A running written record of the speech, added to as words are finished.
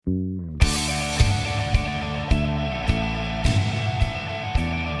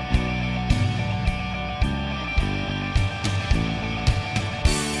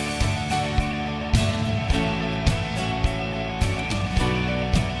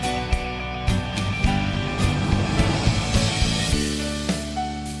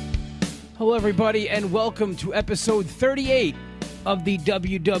Hello, everybody, and welcome to episode 38 of the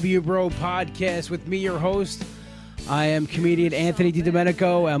WW Bro podcast with me, your host. I am comedian Anthony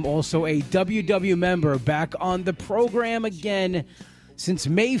DiDomenico. I'm also a WW member, back on the program again since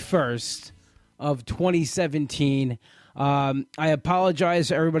May 1st of 2017. I apologize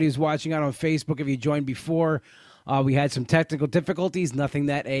to everybody who's watching out on Facebook if you joined before. We had some technical difficulties, nothing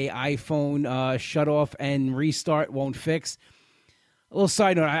that a iPhone shut off and restart won't fix. A little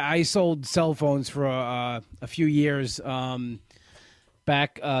side note, I sold cell phones for a few years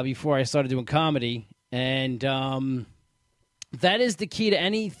back before I started doing comedy, and that is the key to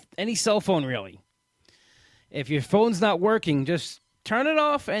any cell phone, really. If your phone's not working, just turn it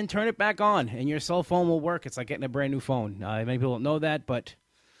off and turn it back on, and your cell phone will work. It's like getting a brand new phone. Many people don't know that, but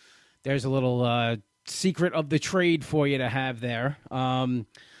there's a little secret of the trade for you to have there. Coming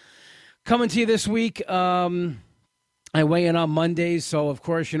to you this week, I weigh in on Mondays, so of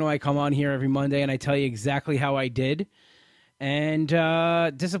course, you know, I come on here every Monday and I tell you exactly how I did. And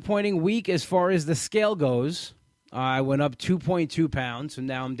disappointing week as far as the scale goes. I went up 2.2 pounds, so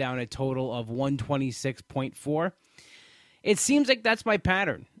now I'm down a total of 126.4. It seems like that's my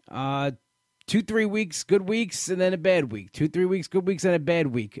pattern. 2-3 weeks, good weeks, and then a bad week. 2-3 weeks, good weeks, and a bad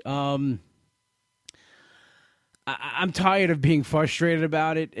week. I'm tired of being frustrated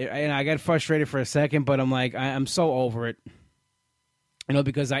about it, and I got frustrated for a second, but I'm like, I'm so over it, you know,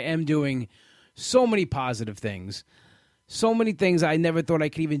 because I am doing so many positive things, so many things I never thought I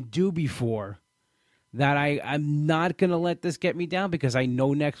could even do before, that I'm not going to let this get me down, because I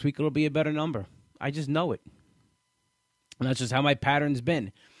know next week it'll be a better number. I just know it, and that's just how my pattern's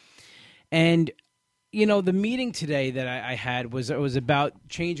been. And, you know, the meeting today that I had was about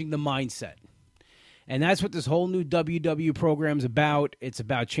changing the mindset. And that's what this whole new WW program's about. It's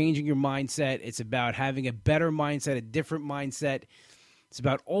about changing your mindset. It's about having a better mindset, a different mindset. It's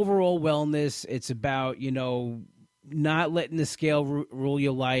about overall wellness. It's about, you know, not letting the scale rule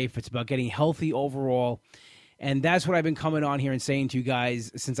your life. It's about getting healthy overall. And that's what I've been coming on here and saying to you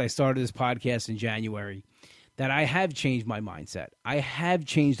guys since I started this podcast in January, that I have changed my mindset. I have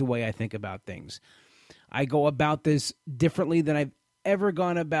changed the way I think about things. I go about this differently than I've ever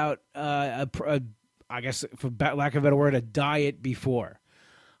gone about I guess, for lack of a better word, a diet before.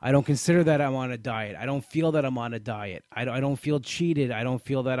 I don't consider that I'm on a diet. I don't feel that I'm on a diet. I don't feel cheated. I don't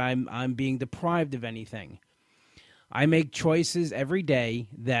feel that I'm being deprived of anything. I make choices every day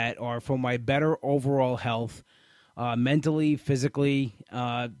that are for my better overall health, mentally, physically,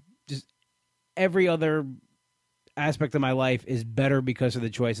 just every other aspect of my life is better because of the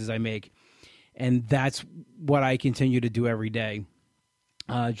choices I make. And that's what I continue to do every day.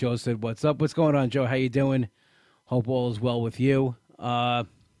 Joe said, "What's up? What's going on, Joe? How you doing? Hope all is well with you." So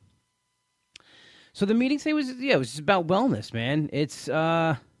the meeting today was just about wellness, man. It's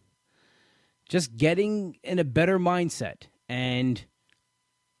just getting in a better mindset. And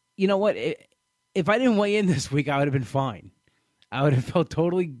you know what? If I didn't weigh in this week, I would have been fine. I would have felt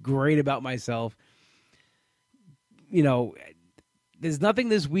totally great about myself. You know, there's nothing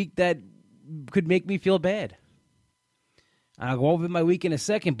this week that could make me feel bad. I'll go over my week in a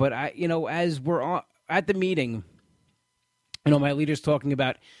second, but as we're at the meeting, you know, my leader's talking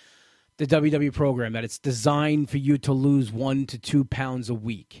about the WW program, that it's designed for you to lose 1 to 2 pounds a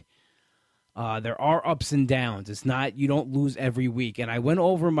week. There are ups and downs. It's not, you don't lose every week. And I went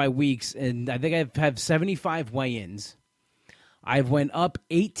over my weeks, and I think I have 75 weigh-ins. I've went up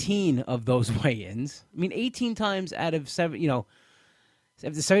 18 of those weigh-ins. I mean, 18 times out of 7, you know,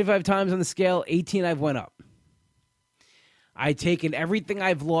 after 75 times on the scale, 18 I've went up. I've taken everything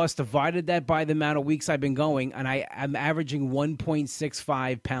I've lost, divided that by the amount of weeks I've been going, and I'm averaging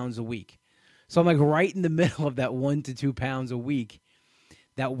 1.65 pounds a week. So I'm like right in the middle of that 1 to 2 pounds a week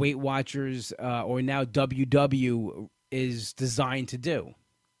that Weight Watchers or now WW is designed to do.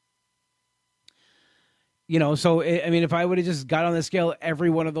 You know, so, I mean, if I would have just got on the scale every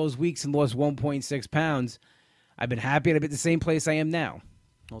one of those weeks and lost 1.6 pounds, I've been happy, and I've been at the same place I am now.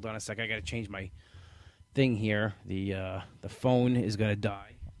 Hold on a sec. I got to change my thing here. The phone is going to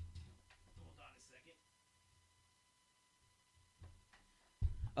die. Hold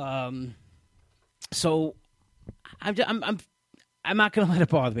on a second. So I'm not going to let it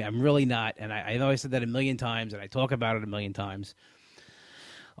bother me. I'm really not. And I know I said that a million times, and I talk about it a million times.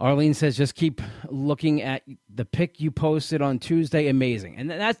 Arlene says, just keep looking at the pic you posted on Tuesday. Amazing.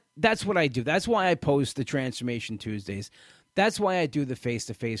 And that's what I do. That's why I post the Transformation Tuesdays. That's why I do the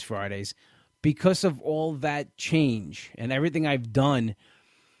Face-to-Face Fridays. Because of all that change and everything I've done,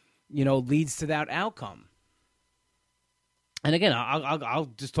 you know, leads to that outcome. And again,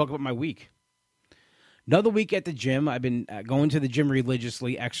 I'll just talk about my week. Another week at the gym. I've been going to the gym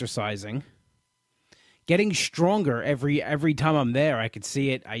religiously, exercising, getting stronger every time I'm there. I could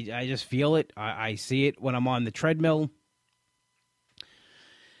see it. I just feel it. I see it when I'm on the treadmill.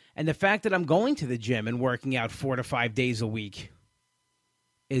 And the fact that I'm going to the gym and working out 4 to 5 days a week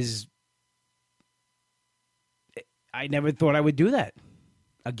is, I never thought I would do that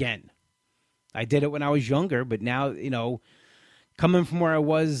again. I did it when I was younger, but now, coming from where I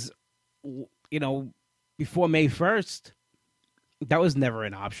was, before May 1st, that was never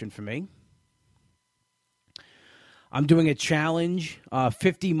an option for me. I'm doing a challenge,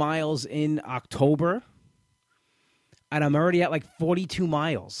 50 miles in October. And I'm already at like 42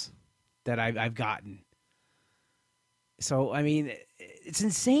 miles that I've gotten. So, I mean, it's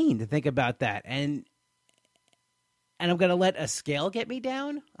insane to think about that. And I'm going to let a scale get me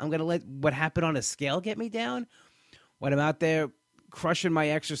down? I'm going to let what happened on a scale get me down? When I'm out there crushing my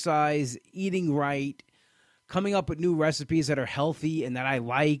exercise, eating right, coming up with new recipes that are healthy and that I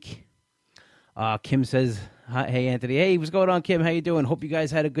like. Kim says, hey, Anthony. Hey, what's going on, Kim? How you doing? Hope you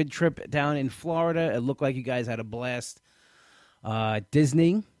guys had a good trip down in Florida. It looked like you guys had a blast.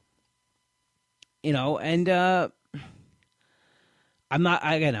 Disney. And the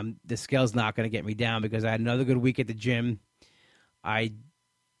scale's not going to get me down because I had another good week at the gym. I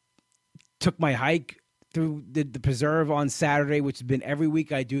took my hike through the preserve on Saturday, which has been every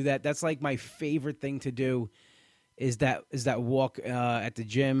week I do that. That's like my favorite thing to do is that walk at the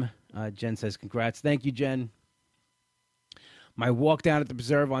gym. Jen says, congrats. Thank you, Jen. My walk down at the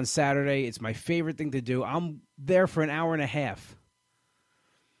preserve on Saturday, it's my favorite thing to do. I'm there for an hour and a half.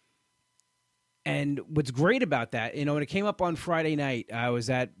 And what's great about that, when it came up on Friday night, I was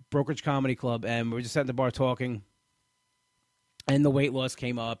at Brokerage Comedy Club, and we were just at the bar talking, and the weight loss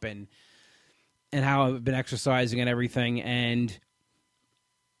came up, and how I've been exercising and everything. And,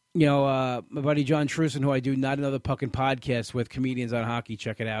 my buddy John Truson, who I do Not Another Puckin' podcast with, Comedians on Hockey,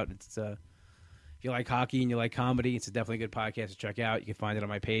 check it out. It's if you like hockey and you like comedy, it's definitely a good podcast to check out. You can find it on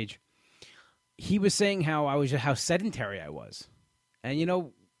my page. He was saying how sedentary I was.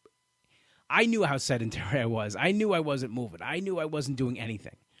 And, I knew how sedentary I was. I knew I wasn't moving. I knew I wasn't doing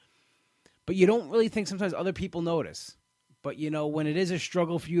anything. But you don't really think sometimes other people notice. But, when it is a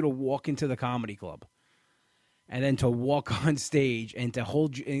struggle for you to walk into the comedy club and then to walk on stage and to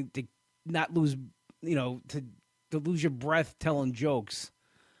hold you, and to not lose, to lose your breath telling jokes,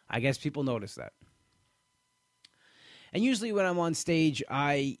 I guess people notice that. And usually when I'm on stage,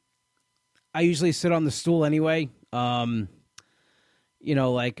 I usually sit on the stool anyway. I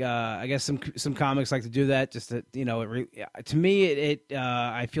guess some comics like to do that. Just to, to me,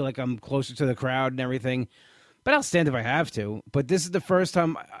 I feel like I'm closer to the crowd and everything. But I'll stand if I have to. But this is the first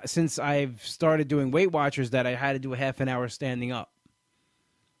time since I've started doing Weight Watchers that I had to do a half an hour standing up.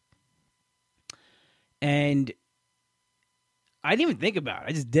 And I didn't even think about it.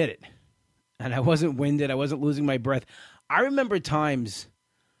 I just did it. And I wasn't winded. I wasn't losing my breath. I remember times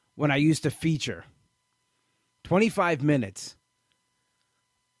when I used to feature 25 minutes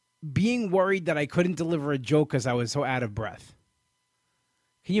being worried that I couldn't deliver a joke because I was so out of breath.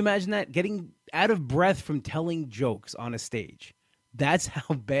 Can you imagine that? Getting out of breath from telling jokes on a stage. That's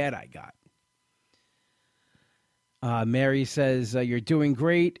how bad I got. Mary says, you're doing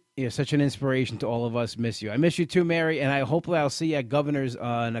great. You're such an inspiration to all of us. Miss you. I miss you too, Mary, and hopefully I'll see you at Governor's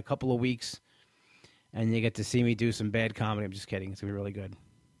in a couple of weeks, and you get to see me do some bad comedy. I'm just kidding. It's going to be really good.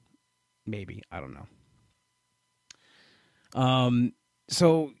 Maybe. I don't know.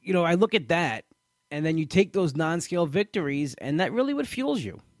 So, I look at that, and then you take those non-scale victories, and that really what fuels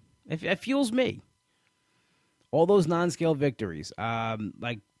you. It fuels me. All those non-scale victories,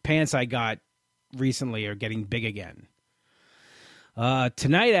 like pants I got recently are getting big again.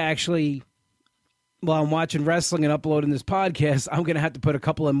 Tonight, actually, while I'm watching wrestling and uploading this podcast, I'm going to have to put a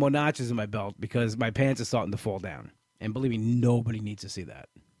couple of more notches in my belt because my pants are starting to fall down. And believe me, nobody needs to see that.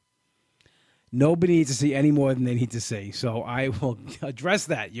 Nobody needs to see any more than they need to see. So I will address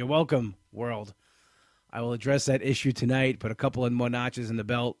that. You're welcome, world. I will address that issue tonight, put a couple of more notches in the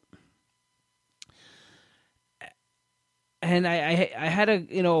belt. And I had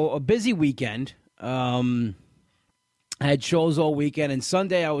a busy weekend. I had shows all weekend, and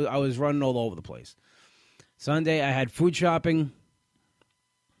Sunday I was running all over the place. Sunday I had food shopping,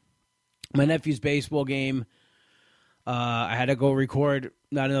 my nephew's baseball game. I had to go record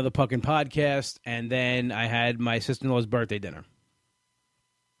Not Another Puckin' podcast, and then I had my sister-in-law's birthday dinner.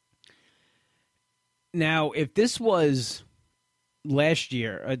 Now, if this was last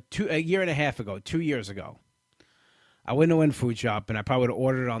year, a year and a half ago, 2 years ago, I wouldn't have went food shopping. I probably would have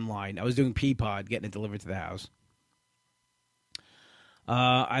ordered it online. I was doing Peapod, getting it delivered to the house.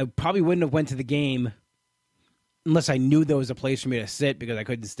 I probably wouldn't have went to the game unless I knew there was a place for me to sit because I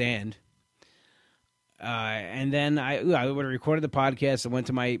couldn't stand. And then I would have recorded the podcast. I went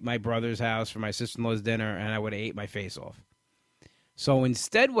to my brother's house for my sister-in-law's dinner, and I would have ate my face off. So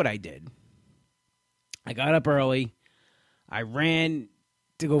instead what I did, I got up early, I ran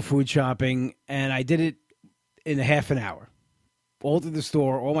to go food shopping, and I did it in half an hour. All to the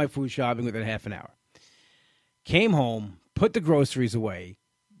store, all my food shopping within half an hour. Came home, put the groceries away,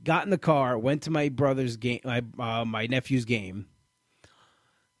 got in the car, went to my brother's game, my nephew's game.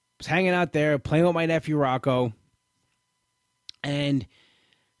 Was hanging out there, playing with my nephew Rocco. And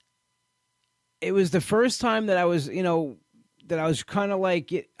it was the first time that I was, that I was kind of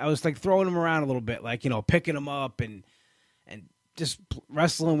like, I was like throwing him around a little bit, like, picking him up and just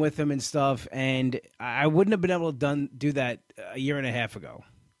wrestling with him and stuff. And I wouldn't have been able to do that a year and a half ago.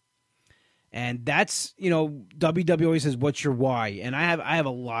 And that's, WWE always says, what's your why? And I have a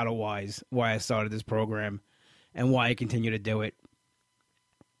lot of whys why I started this program and why I continue to do it.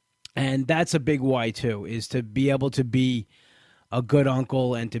 And that's a big why, too, is to be able to be a good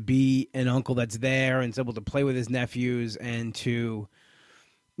uncle and to be an uncle that's there and is able to play with his nephews and to,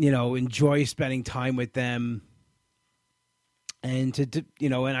 enjoy spending time with them. And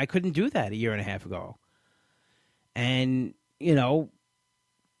and I couldn't do that a year and a half ago. And,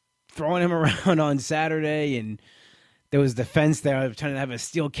 throwing him around on Saturday, and there was the fence there. I was trying to have a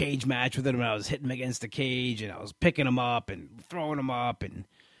steel cage match with him, and I was hitting him against the cage, and I was picking him up and throwing him up, and,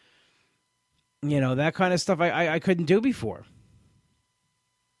 that kind of stuff I couldn't do before.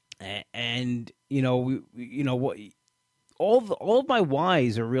 And, what all of my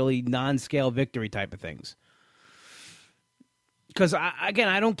whys are really non-scale victory type of things. Because, I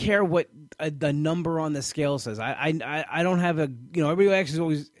don't care what the number on the scale says. I don't have a, everybody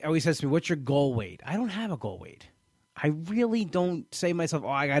actually always says to me, what's your goal weight? I don't have a goal weight. I really don't say to myself,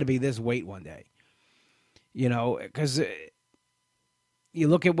 I got to be this weight one day. Because you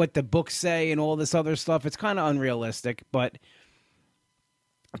look at what the books say and all this other stuff, it's kind of unrealistic. But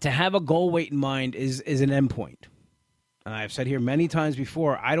to have a goal weight in mind is an endpoint. And I've said here many times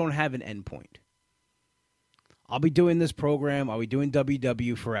before, I don't have an endpoint. I'll be doing this program. I'll be doing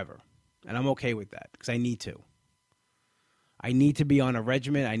WW forever. And I'm okay with that because I need to. I need to be on a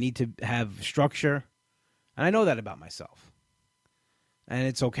regimen. I need to have structure. And I know that about myself. And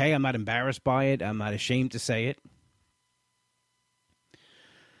it's okay. I'm not embarrassed by it. I'm not ashamed to say it.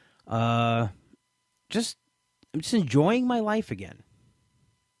 I'm just enjoying my life again.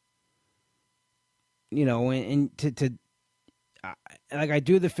 Like I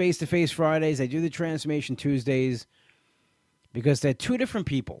do the face-to-face Fridays, I do the Transformation Tuesdays, because they're two different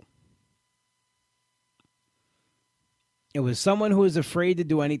people. It was someone who was afraid to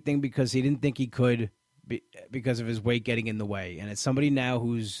do anything because he didn't think he could because of his weight getting in the way. And it's somebody now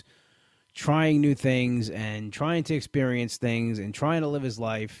who's trying new things and trying to experience things and trying to live his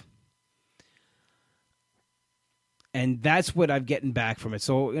life. And that's what I'm getting back from it.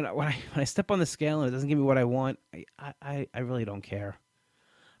 So, when I step on the scale and it doesn't give me what I want, I really don't care.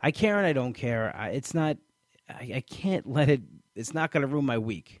 I care and I don't care. I can't let it, it's not going to ruin my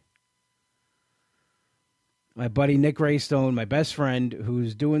week. My buddy Nick Raystone, my best friend,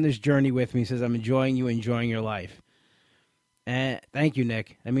 who's doing this journey with me, says, I'm enjoying you, enjoying your life. And thank you,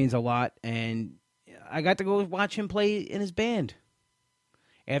 Nick. That means a lot. And I got to go watch him play in his band.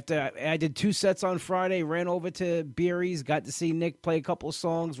 After I did 2 sets on Friday, ran over to Beery's, got to see Nick play a couple of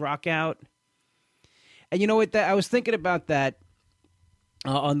songs, rock out. And you know what? I was thinking about that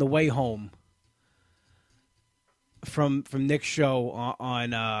on the way home from Nick's show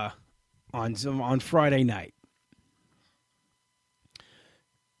on Friday night.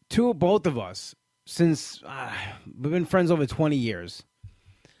 Both of us, since we've been friends over 20 years,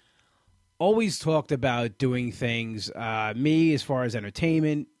 always talked about doing things, me as far as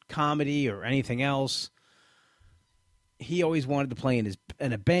entertainment, comedy, or anything else. He always wanted to play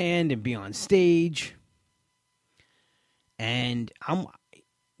in a band and be on stage. And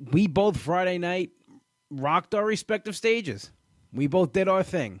we both Friday night rocked our respective stages. We both did our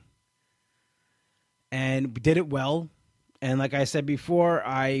thing. And we did it well. And like I said before,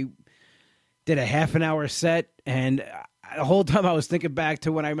 I did a half an hour set, and the whole time I was thinking back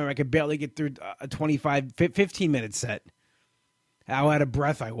to when I remember I could barely get through a 15-minute set. How out of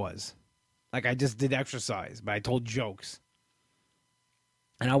breath I was. Like I just did exercise, but I told jokes.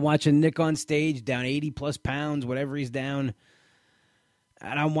 And I'm watching Nick on stage, down 80-plus pounds, whatever he's down.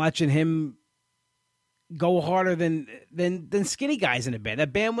 And I'm watching him go harder than skinny guys in the band.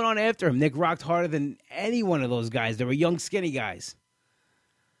 That band went on after him. Nick rocked harder than any one of those guys. They were young, skinny guys.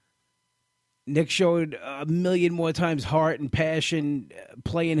 Nick showed a million more times heart and passion,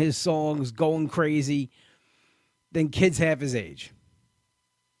 playing his songs, going crazy. than kids half his age.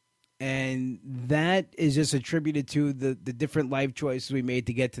 And that is just attributed to the different life choices we made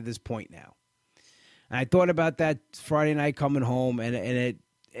to get to this point now. And I thought about that Friday night coming home, and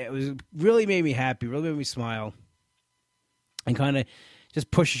it was really made me happy, really made me smile, and kind of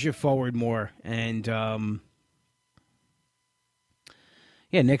just pushes you forward more. And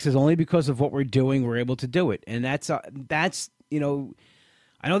Nick says only because of what we're doing, we're able to do it, and that's I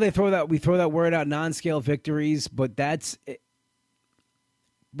know we throw that word out, non-scale victories, but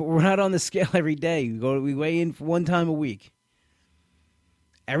but we're not on the scale every day. We weigh in for one time a week.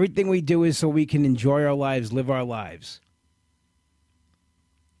 Everything we do is so we can enjoy our lives, live our lives.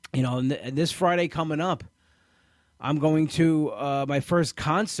 And this Friday coming up, I'm going to my first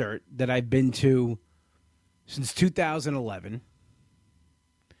concert that I've been to since 2011.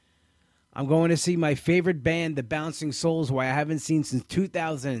 I'm going to see my favorite band, The Bouncing Souls, who I haven't seen since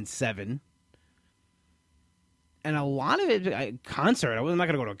 2007. And a lot of it, concert. I'm not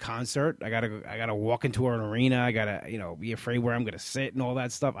going to go to a concert. I gotta walk into an arena. I gotta, be afraid where I'm going to sit and all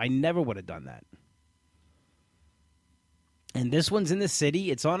that stuff. I never would have done that. And this one's in the city.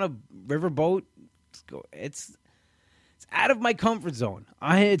 It's on a riverboat. It's out of my comfort zone.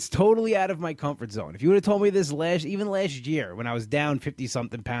 It's totally out of my comfort zone. If you would have told me this last year when I was down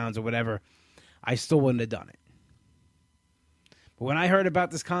 50-something pounds or whatever, I still wouldn't have done it. But when I heard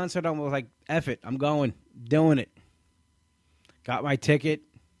about this concert, I was like, F it, I'm going, doing it. Got my ticket.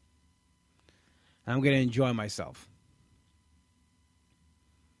 I'm going to enjoy myself.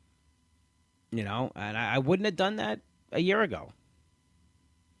 And I wouldn't have done that a year ago.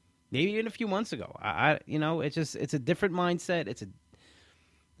 Maybe even a few months ago. It's a different mindset.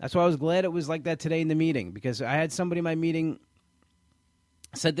 That's why I was glad it was like that today in the meeting, because I had somebody in my meeting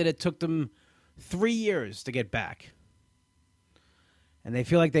said that it took them 3 years to get back. And they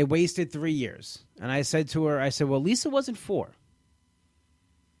feel like they wasted 3 years. And I said to her, well, at least it wasn't 4.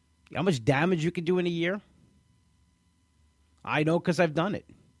 You know how much damage you could do in a year? I know because I've done it.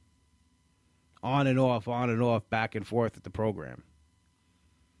 On and off, back and forth at the program.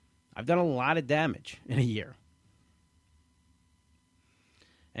 I've done a lot of damage in a year.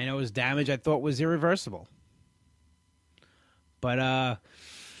 And it was damage I thought was irreversible. But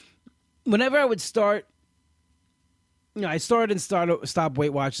whenever I would start, I started and stopped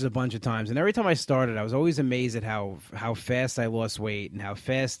Weight Watchers a bunch of times. And every time I started, I was always amazed at how fast I lost weight and how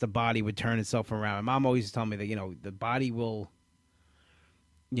fast the body would turn itself around. My mom always used to tell me that, the body will,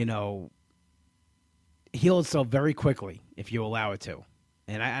 heal itself very quickly if you allow it to.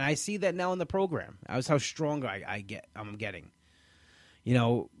 And I see that now in the program. That's how strong I'm getting.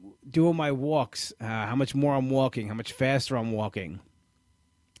 Doing my walks, how much more I'm walking, how much faster I'm walking,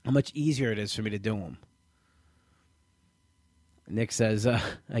 how much easier it is for me to do them. Nick says, a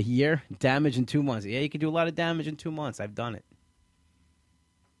year, damage in 2 months. Yeah, you can do a lot of damage in 2 months. I've done it.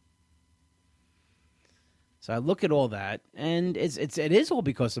 So I look at all that, and it is all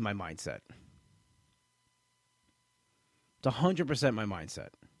because of my mindset. It's 100% my mindset.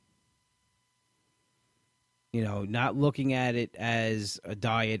 Not looking at it as a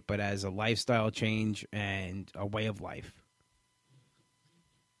diet, but as a lifestyle change and a way of life.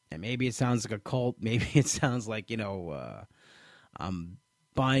 And maybe it sounds like a cult. Maybe it sounds like, I'm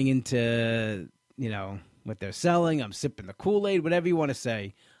buying into, what they're selling. I'm sipping the Kool-Aid, whatever you want to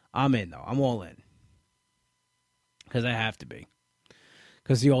say. I'm in, though. I'm all in. Because I have to be.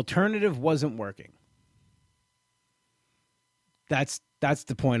 Because the alternative wasn't working. That's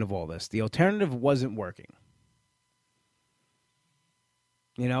the point of all this. The alternative wasn't working.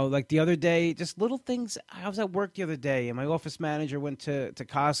 Like the other day, just little things. I was at work the other day, and my office manager went to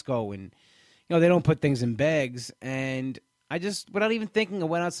Costco, and, they don't put things in bags. And I just, without even thinking, I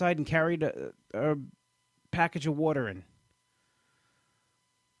went outside and carried a package of water in.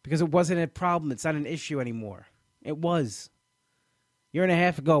 Because it wasn't a problem. It's not an issue anymore. It was. A year and a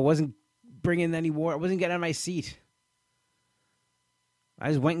half ago, I wasn't bringing any water. I wasn't getting out of my seat. I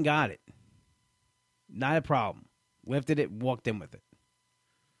just went and got it. Not a problem. Lifted it, walked in with it.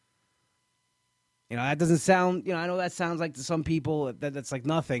 That doesn't sound, I know that sounds like to some people that's like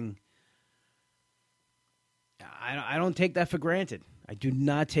nothing. I don't take that for granted. I do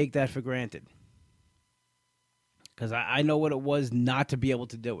not take that for granted. Because I know what it was not to be able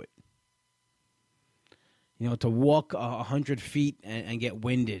to do it. To walk 100 feet and get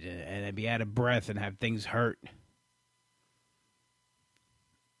winded and be out of breath and have things hurt.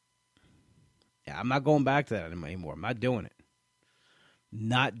 Yeah, I'm not going back to that anymore. I'm not doing it.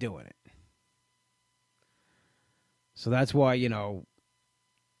 Not doing it. So that's why, you got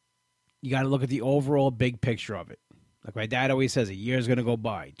to look at the overall big picture of it. Like my dad always says, a year's going to go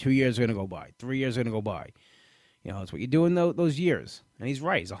by. 2 years are going to go by. 3 years are going to go by. You know, it's what you do in those years. And he's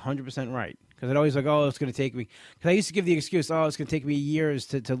right. He's 100% right. Because it always like, oh, it's going to take me. Because I used to give the excuse, oh, it's going to take me years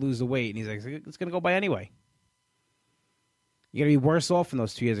to lose the weight. And he's like, it's going to go by anyway. You're going to be worse off in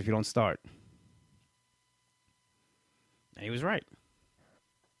those 2 years if you don't start. And he was right.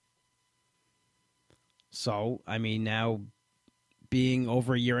 So, I mean, now being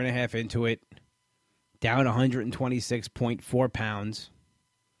over a year and a half into it, down 126.4 pounds.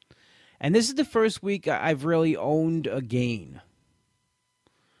 And this is the first week I've really owned a gain.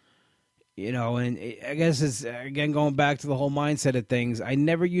 You know, and I guess it's, again, going back to the whole mindset of things. I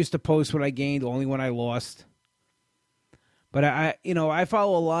never used to post when I gained, only when I lost. But I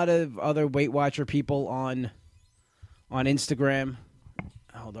follow a lot of other Weight Watcher people on Instagram.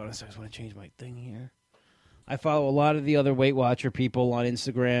 Hold on a second, I just want to change my thing here. I follow a lot of the other Weight Watcher people on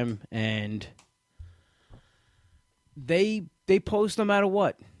Instagram, and they post no matter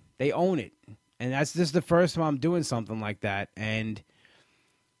what. They own it. And this is the first time I'm doing something like that. And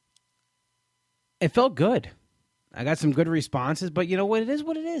it felt good. I got some good responses, but you know what? It is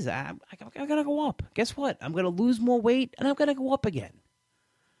what it is. I got to go up. Guess what? I'm going to lose more weight, and I'm going to go up again.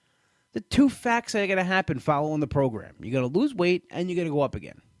 The two facts that are going to happen following the program. You're going to lose weight, and you're going to go up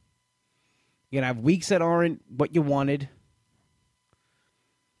again. You're going to have weeks that aren't what you wanted.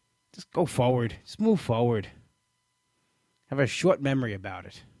 Just go forward. Just move forward. Have a short memory about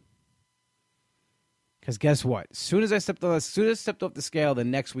it. Because guess what? As soon as I stepped off the scale, the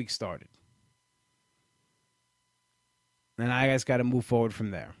next week started. And I just got to move forward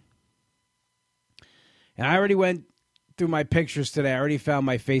from there. And I already went through my pictures today. I already found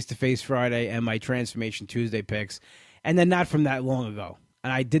my Face-to-Face Friday and my Transformation Tuesday pics. And then not from that long ago.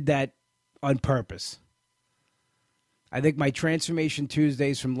 And I did that on purpose. I think my Transformation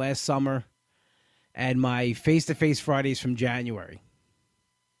Tuesdays from last summer and my Face-to-Face Fridays from January.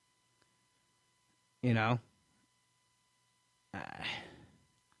 You know?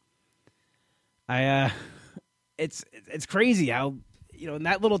 It's crazy how, you know, in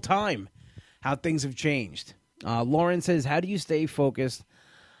that little time, how things have changed. Lauren says, how do you stay focused?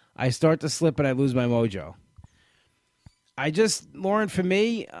 I start to slip and I lose my mojo. Lauren, for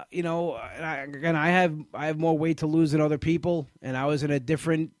me, you know, I have more weight to lose than other people, and I was in a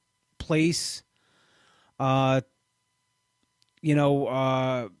different place, a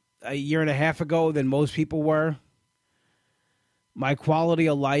year and a half ago than most people were. My quality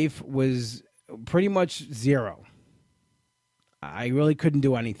of life was pretty much zero. I really couldn't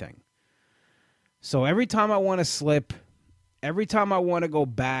do anything. So every time I want to slip, every time I want to go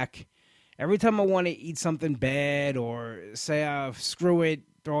back, every time I want to eat something bad or say, screw it,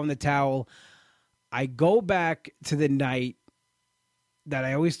 throw in the towel, I go back to the night that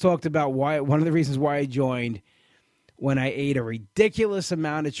I always talked about, one of the reasons why I joined, when I ate a ridiculous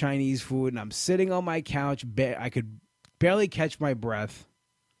amount of Chinese food and I'm sitting on my couch, I could barely catch my breath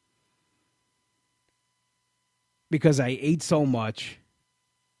because I ate so much,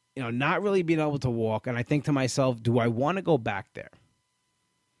 you know, not really being able to walk. And I think to myself, do I want to go back there?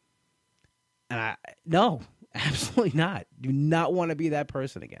 And no, absolutely not. Do not want to be that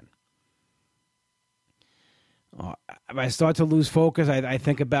person again. If I start to lose focus, I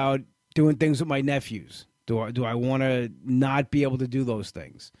think about doing things with my nephews. Do I want to not be able to do those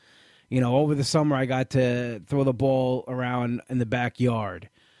things? You know, over the summer, I got to throw the ball around in the backyard.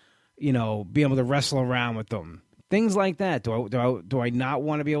 You know, be able to wrestle around with them. Things like that. Do I not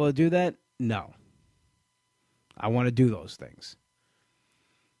want to be able to do that? No. I want to do those things.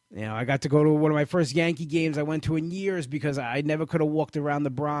 You know, I got to go to one of my first Yankee games I went to in years because I never could have walked around the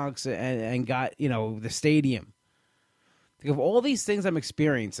Bronx and got, you know, the stadium. Think of all these things I'm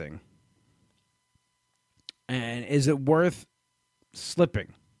experiencing. And is it worth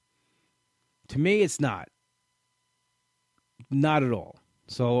slipping? To me, it's not. Not at all.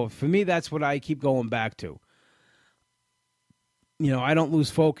 So for me, that's what I keep going back to. You know, I don't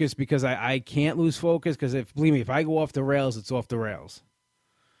lose focus because I can't lose focus because believe me, if I go off the rails, it's off the rails.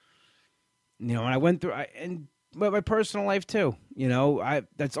 You know, and I went through, and my personal life too. You know,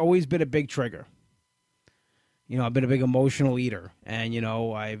 that's always been a big trigger. You know, I've been a big emotional eater, and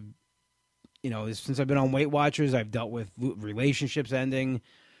since I've been on Weight Watchers, I've dealt with relationships ending.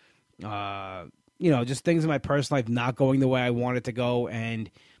 Just things in my personal life not going the way I wanted to go, and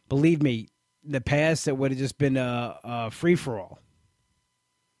believe me, in the past it would have just been a free for all.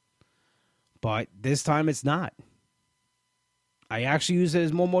 But this time it's not. I actually use it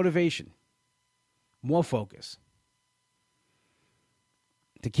as more motivation. More focus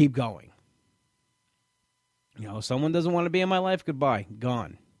to keep going. You know, someone doesn't want to be in my life, goodbye,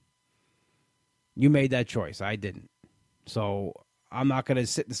 gone. You made that choice. I didn't. So I'm not going to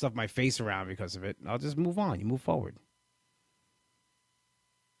sit and stuff my face around because of it. I'll just move on. You move forward.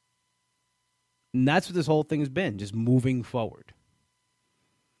 And that's what this whole thing has been, just moving forward.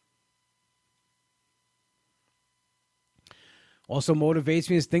 Also motivates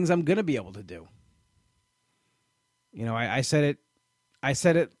me is things I'm going to be able to do. You know, I said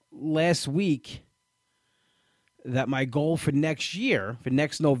it last week that my goal for next year, for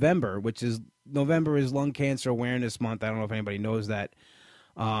next November, which is November is Lung Cancer Awareness Month. I don't know if anybody knows that.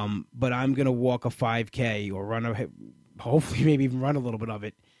 But I'm going to walk a 5K or hopefully maybe even run a little bit of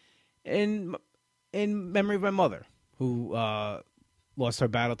it in memory of my mother, who lost her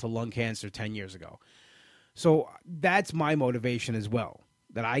battle to lung cancer 10 years ago. So that's my motivation as well,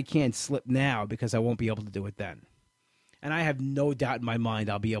 that I can't slip now because I won't be able to do it then. And I have no doubt in my mind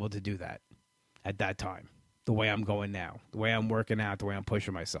I'll be able to do that at that time, the way I'm going now, the way I'm working out, the way I'm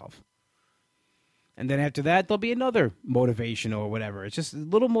pushing myself. And then after that, there'll be another motivation or whatever. It's just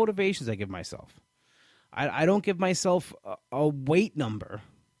little motivations I give myself. I don't give myself a weight number.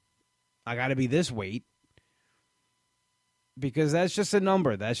 I got to be this weight. Because that's just a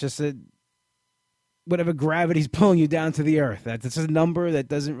number. That's just whatever gravity's pulling you down to the earth. That's just a number that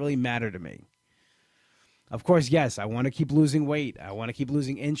doesn't really matter to me. Of course, yes, I want to keep losing weight. I want to keep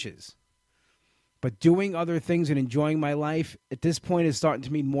losing inches. But doing other things and enjoying my life at this point is starting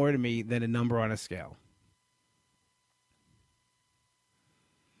to mean more to me than a number on a scale.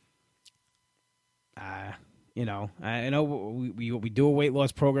 I know we do a weight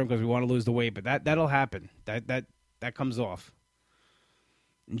loss program because we want to lose the weight, but that'll happen. That comes off.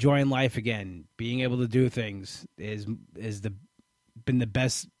 Enjoying life again, being able to do things is been the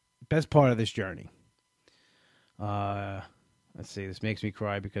best part of this journey. Let's see, this makes me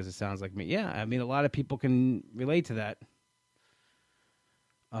cry because it sounds like me. Yeah, I mean, a lot of people can relate to that.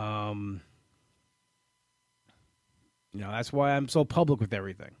 That's why I'm so public with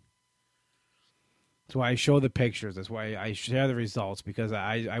everything. That's why I show the pictures. That's why I share the results, because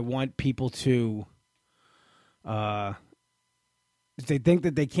I want people to, if they think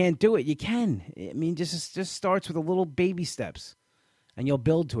that they can't do it, you can. I mean, just starts with a little baby steps, and you'll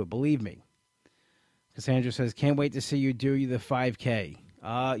build to it, believe me. Cassandra says, can't wait to see you do the 5K.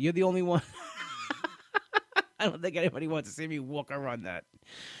 You're the only one. I don't think anybody wants to see me walk or run that.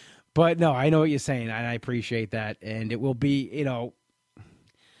 But no, I know what you're saying, and I appreciate that. And it will be,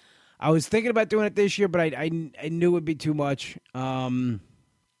 I was thinking about doing it this year, but I knew it would be too much. I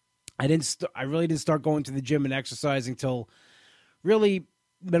really didn't start going to the gym and exercising until really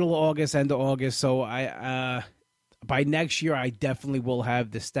middle of August, end of August. So by next year, I definitely will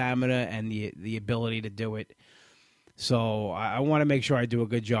have the stamina and the ability to do it. So I want to make sure I do a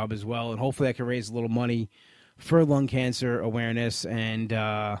good job as well. And hopefully I can raise a little money for lung cancer awareness and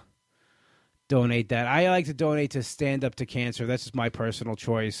donate that. I like to donate to Stand Up to Cancer. That's just my personal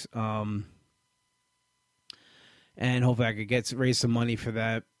choice. And hopefully I could raise some money for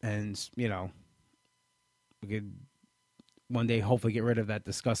that. And, we could one day hopefully get rid of that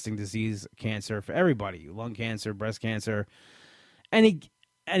disgusting disease, cancer, for everybody. Lung cancer, breast cancer, anything.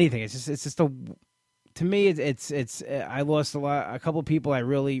 It's just to me, it's I lost a couple of people I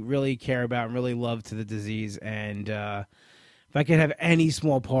really, really care about and really love to the disease. And if I could have any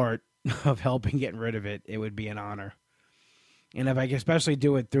small part of helping getting rid of it, it would be an honor. And if I could especially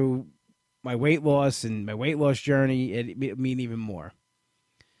do it through my weight loss and my weight loss journey, it'd mean even more.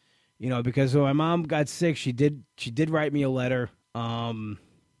 Because when my mom got sick, she did write me a letter, and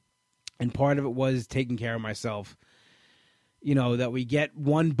part of it was taking care of myself. That we get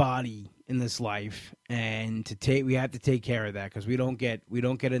one body in this life, and we have to take care of that, because we don't get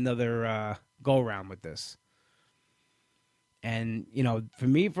another go around with this. And for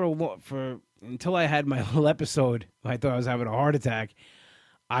me, for until I had my little episode, I thought I was having a heart attack.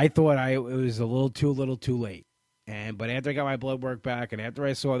 I thought it was a little too late. But after I got my blood work back, and after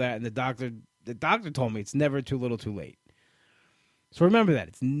I saw that, and the doctor told me it's never too little too late. So remember that.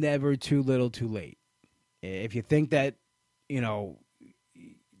 It's never too little too late. If you think that,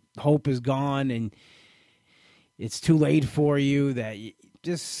 hope is gone and it's too late for you, that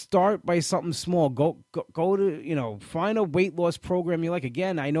just start by something small. Go to, find a weight loss program you like.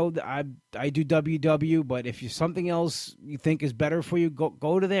 Again, I know that I do WW, but if you're something else you think is better for you,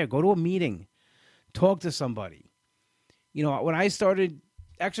 go to there. Go to a meeting. Talk to somebody. When I started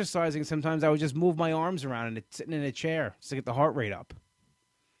exercising, sometimes I would just move my arms around and sitting in a chair to get the heart rate up.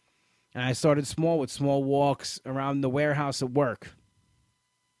 And I started small with small walks around the warehouse at work.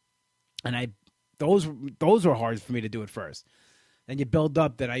 And those were hard for me to do at first. Then you build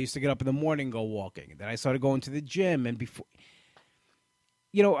up that I used to get up in the morning and go walking. Then I started going to the gym. And before,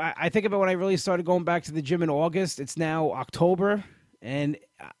 I think about when I really started going back to the gym in August. It's now October. And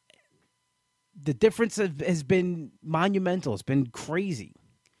the difference has been monumental. It's been crazy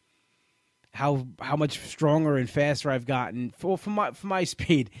how much stronger and faster I've gotten for my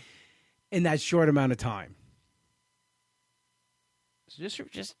speed in that short amount of time. So just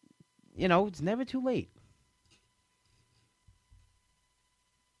it's never too late.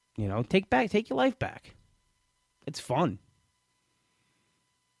 Take your life back. It's fun.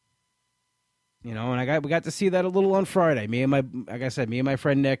 And we got to see that a little on Friday. Like I said, me and my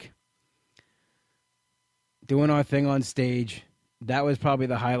friend Nick doing our thing on stage. That was probably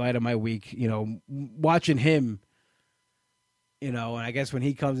the highlight of my week. Watching him. And I guess when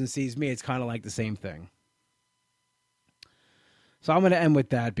he comes and sees me, it's kind of like the same thing. So I'm going to end with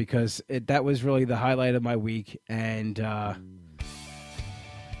that because that was really the highlight of my week. And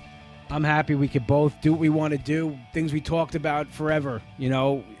I'm happy we could both do what we want to do, things we talked about forever,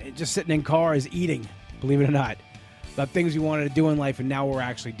 just sitting in cars, eating, believe it or not, about things we wanted to do in life, and now we're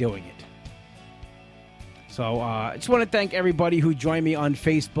actually doing it. So I just want to thank everybody who joined me on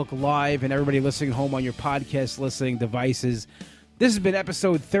Facebook Live and everybody listening home on your podcast listening devices. This has been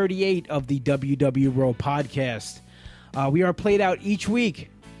episode 38 of the WW Row podcast. We are played out each week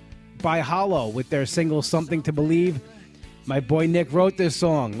by Hollow with their single Something to Believe. My boy Nick wrote this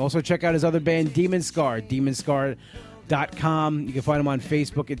song. Also check out his other band, Demon Scar, demonscar.com. You can find him on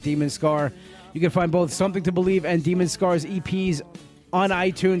Facebook at Demon Scar. You can find both Something to Believe and Demon Scar's EPs on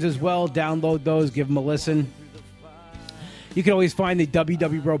iTunes as well. Download those, give them a listen. You can always find the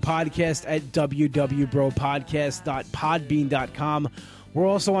WW Bro Podcast at www.bropodcast.podbean.com. We're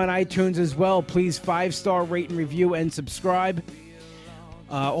also on iTunes as well. Please 5-star rate and review and subscribe.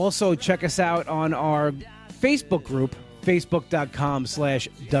 Also check us out on our Facebook group,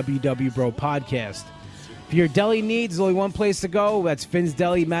 facebook.com/WW Bro Podcast. For your deli needs, there's only one place to go. That's Finn's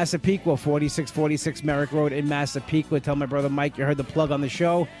Deli, Massapequa, 4646 Merrick Road in Massapequa. Tell my brother Mike you heard the plug on the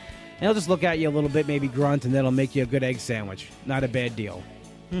show. And he'll just look at you a little bit, maybe grunt, and then he'll make you a good egg sandwich. Not a bad deal.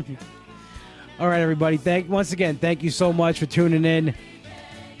 All right, everybody. Once again, thank you so much for tuning in.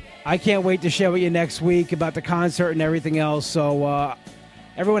 I can't wait to share with you next week about the concert and everything else. So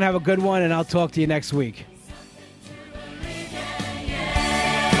everyone have a good one, and I'll talk to you next week.